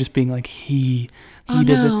game, just being like he Oh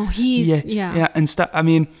did no, he's yeah, and stuff. I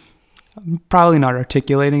mean, I'm probably not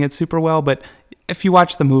articulating it super well, but if you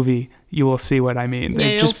watch the movie, you will see what I mean.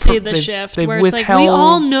 Yeah, you'll see the shift where it's like we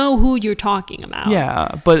all know who you're talking about.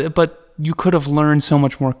 Yeah, but you could have learned so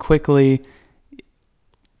much more quickly.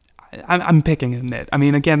 I'm picking a nit. I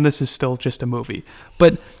mean, again, this is still just a movie.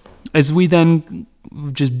 But as we then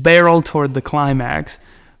just barrel toward the climax,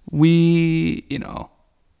 we,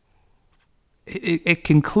 it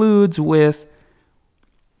concludes with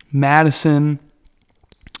Madison.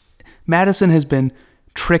 Madison has been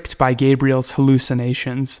tricked by Gabriel's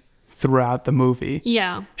hallucinations throughout the movie.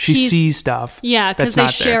 Yeah. She sees stuff. Yeah, because they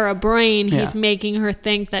share a brain. Yeah. He's making her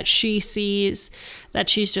think that she sees that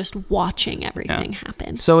she's just watching everything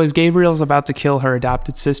happen. So as Gabriel's about to kill her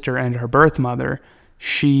adopted sister and her birth mother,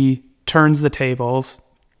 she turns the tables,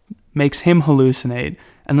 makes him hallucinate,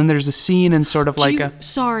 and then there's a scene in sort of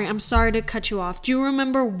Sorry, I'm sorry to cut you off. Do you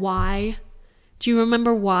remember why?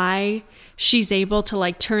 She's able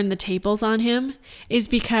to turn the tables on him? Is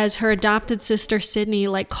because her adopted sister Sydney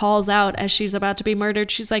calls out as she's about to be murdered.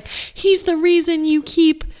 She's like, he's the reason you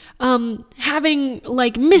keep having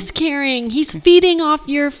miscarrying. He's feeding off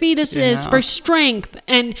your fetuses for strength.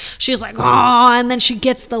 And she's like, oh, and then she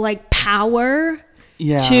gets the power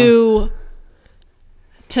to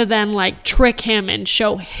then trick him and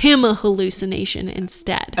show him a hallucination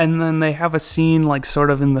instead. And then they have a scene sort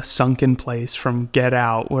of in the sunken place from Get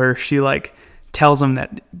Out where she tells him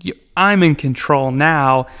that I'm in control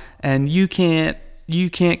now and you can't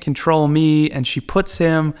control me, and she puts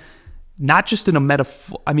him not just in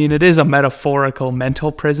it is a metaphorical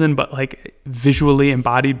mental prison, but visually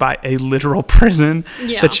embodied by a literal prison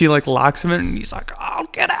that she locks him in, and he's like, oh,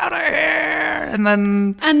 get out of here. And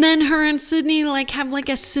then her and Sydney have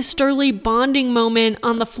a sisterly bonding moment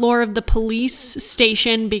on the floor of the police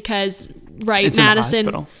station because it's Madison in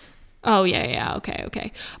the hospital. Oh yeah,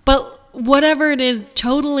 okay. But whatever it is,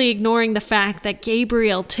 totally ignoring the fact that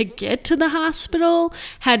Gabriel, to get to the hospital,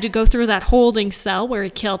 had to go through that holding cell where he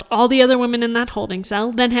killed all the other women in that holding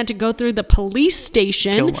cell, then had to go through the police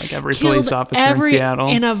station, killed every police officer in Seattle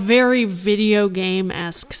in a very video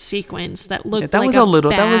game-esque sequence that looked that was a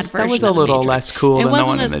little less cool than the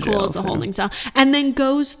one in the jail. It wasn't as cool as the holding cell, and then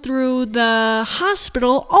goes through the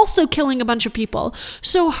hospital, also killing a bunch of people.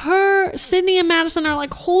 So Sydney and Madison are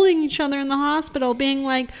holding each other in the hospital, being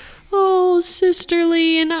like, oh,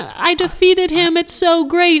 sisterly, and I defeated him, it's so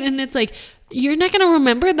great. And it's you're not going to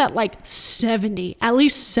remember that at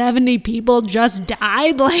least 70 people just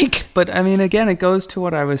died? But I mean, again, it goes to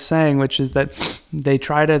what I was saying, which is that they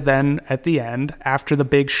try to then, at the end, after the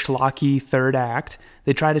big schlocky third act,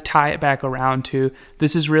 they try to tie it back around to,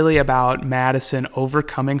 this is really about Madison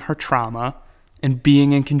overcoming her trauma and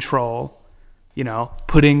being in control,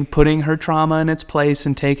 putting her trauma in its place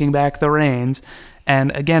and taking back the reins.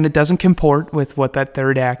 And again, it doesn't comport with what that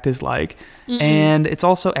third act is like. Mm-mm. And it's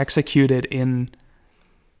also executed in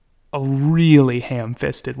a really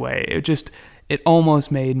ham-fisted way. It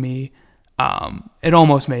almost made me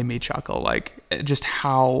chuckle, just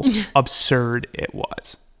how absurd it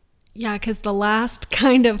was. Yeah, because the last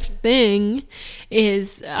kind of thing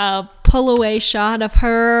is a pull-away shot of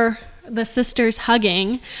the sisters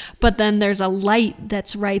hugging, but then there's a light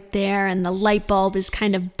that's right there, and the light bulb is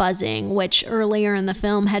kind of buzzing, which earlier in the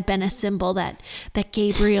film had been a symbol that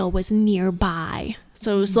Gabriel was nearby.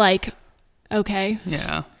 So it was okay.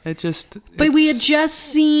 Yeah, But we had just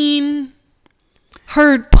seen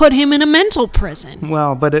her put him in a mental prison.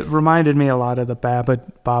 Well, but it reminded me a lot of the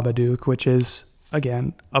Babadook, which is,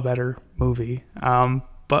 again, a better movie.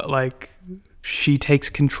 But she takes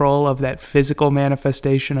control of that physical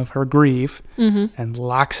manifestation of her grief and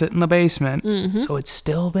locks it in the basement. Mm-hmm. So it's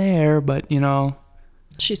still there, but,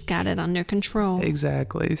 she's got it under control.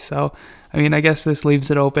 Exactly. So, I mean, I guess this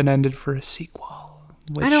leaves it open-ended for a sequel.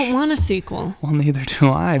 I don't want a sequel. Well, neither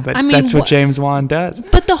do I, but that's what James Wan does.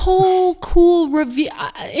 But the whole cool review,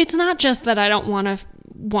 it's not just that I don't want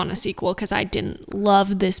a sequel because I didn't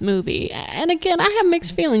love this movie. And again, I have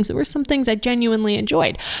mixed feelings. There were some things I genuinely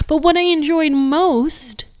enjoyed. But what I enjoyed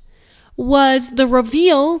most was the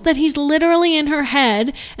reveal that he's literally in her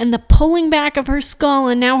head, and the pulling back of her skull,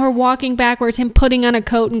 and now her walking backwards, him putting on a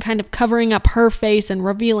coat and kind of covering up her face and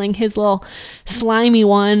revealing his little slimy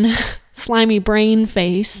brain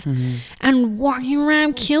face, and walking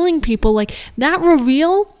around killing people. That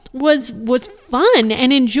reveal was fun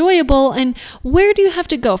and enjoyable. And where do you have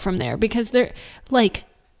to go from there? Because where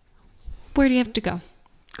do you have to go?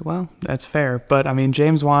 Well, that's fair. But I mean,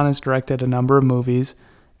 James Wan has directed a number of movies,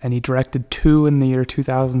 and he directed 2 in the year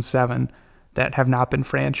 2007. that have not been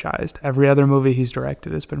franchised. Every other movie he's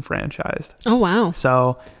directed has been franchised. Oh, wow.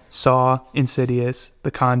 So Saw, Insidious,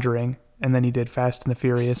 The Conjuring, and then he did Fast and the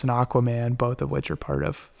Furious and Aquaman, both of which are part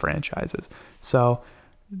of franchises. So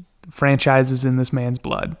franchises in this man's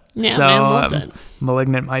blood. Yeah, so, man loves it.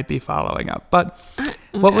 Malignant might be following up. But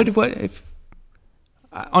what if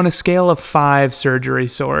on a scale of 5 surgery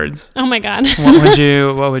swords, Oh my God. what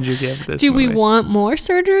would you give this Do movie? we want more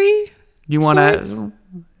surgery? You want to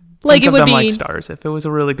Like think it of would them be like stars. If it was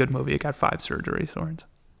a really good movie, it got 5 surgery swords.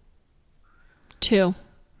 2.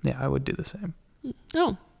 Yeah, I would do the same.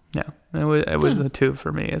 Oh. Yeah, it was a 2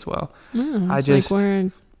 for me as well. I I just like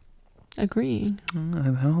we're agreeing. I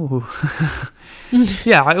know.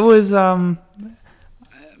 Yeah, it was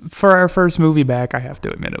for our first movie back, I have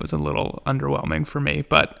to admit it was a little underwhelming for me,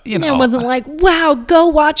 but you know, It wasn't like, wow, go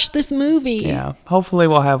watch this movie. yeah, hopefully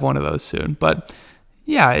we'll have one of those soon. But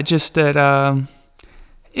yeah, it just that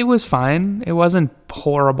it was fine. It wasn't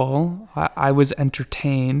horrible. I was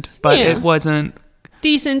entertained, but Yeah. it wasn't.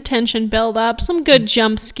 Decent tension build up, some good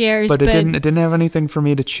jump scares, But it didn't have anything for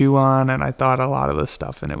me to chew on, and I thought a lot of the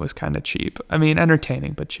stuff in it was kind of cheap. I mean,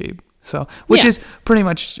 entertaining but cheap. So, which Yeah. is pretty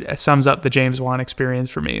much sums up the James Wan experience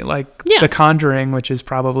for me. Like Yeah. The Conjuring, which is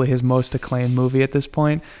probably his most acclaimed movie at this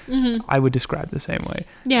point, I would describe the same way.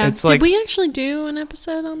 Yeah. It's Did like we actually do an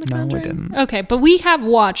episode on The No, we Conjuring? didn't. Okay, but we have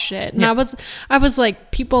watched it, and Yeah. I was like,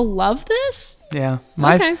 people love this. yeah,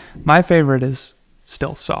 Okay. my favorite is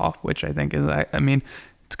still Saw, which I think is I mean,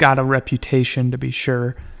 it's got a reputation to be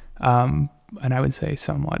sure, and I would say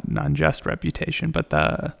somewhat an unjust reputation, but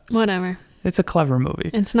Whatever. it's a clever movie.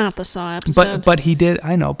 It's not the Saw episode. But he did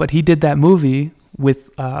that movie with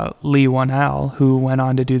Lee Wan-hal, who went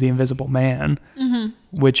on to do The Invisible Man,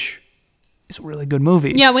 which is a really good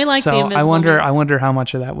movie. Yeah, we like The Invisible Man. I wonder how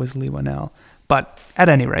much of that was Lee Wan-hal. But at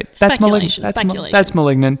any rate, that's Speculation, Malignant. That's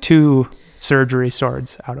Malignant. 2 surgery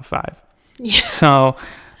swords out of 5. Yeah. So,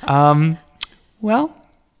 well,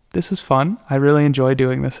 this is fun. I really enjoy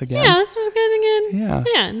doing this again. Yeah, this is good again. Yeah.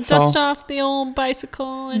 Yeah, and So- dust off the old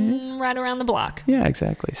bicycle and ride around the block. Yeah,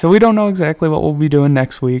 exactly. So we don't know exactly what we'll be doing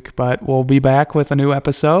next week, but we'll be back with a new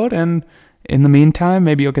episode. And in the meantime,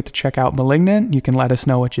 maybe you'll get to check out Malignant. You can let us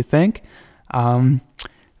know what you think.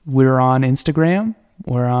 We're on Instagram.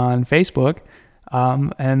 We're on Facebook.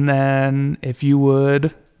 And then if you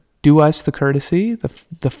would do us the courtesy,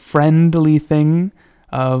 the friendly thing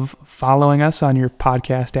of following us on your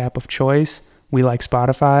podcast app of choice. We like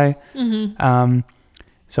Spotify.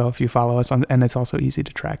 So if you follow us on, and it's also easy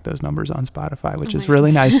to track those numbers on Spotify, which is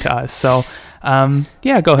really nice to us. So,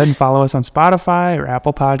 yeah, go ahead and follow us on Spotify or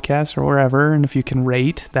Apple Podcasts or wherever. And if you can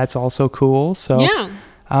rate, that's also cool. So, Yeah.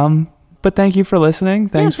 but thank you for listening.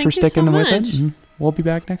 Thanks for thank you so sticking with much. it. And we'll be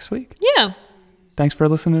back next week. Yeah. Thanks for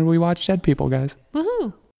listening to We Watch Dead People, guys.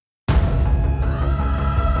 Woohoo.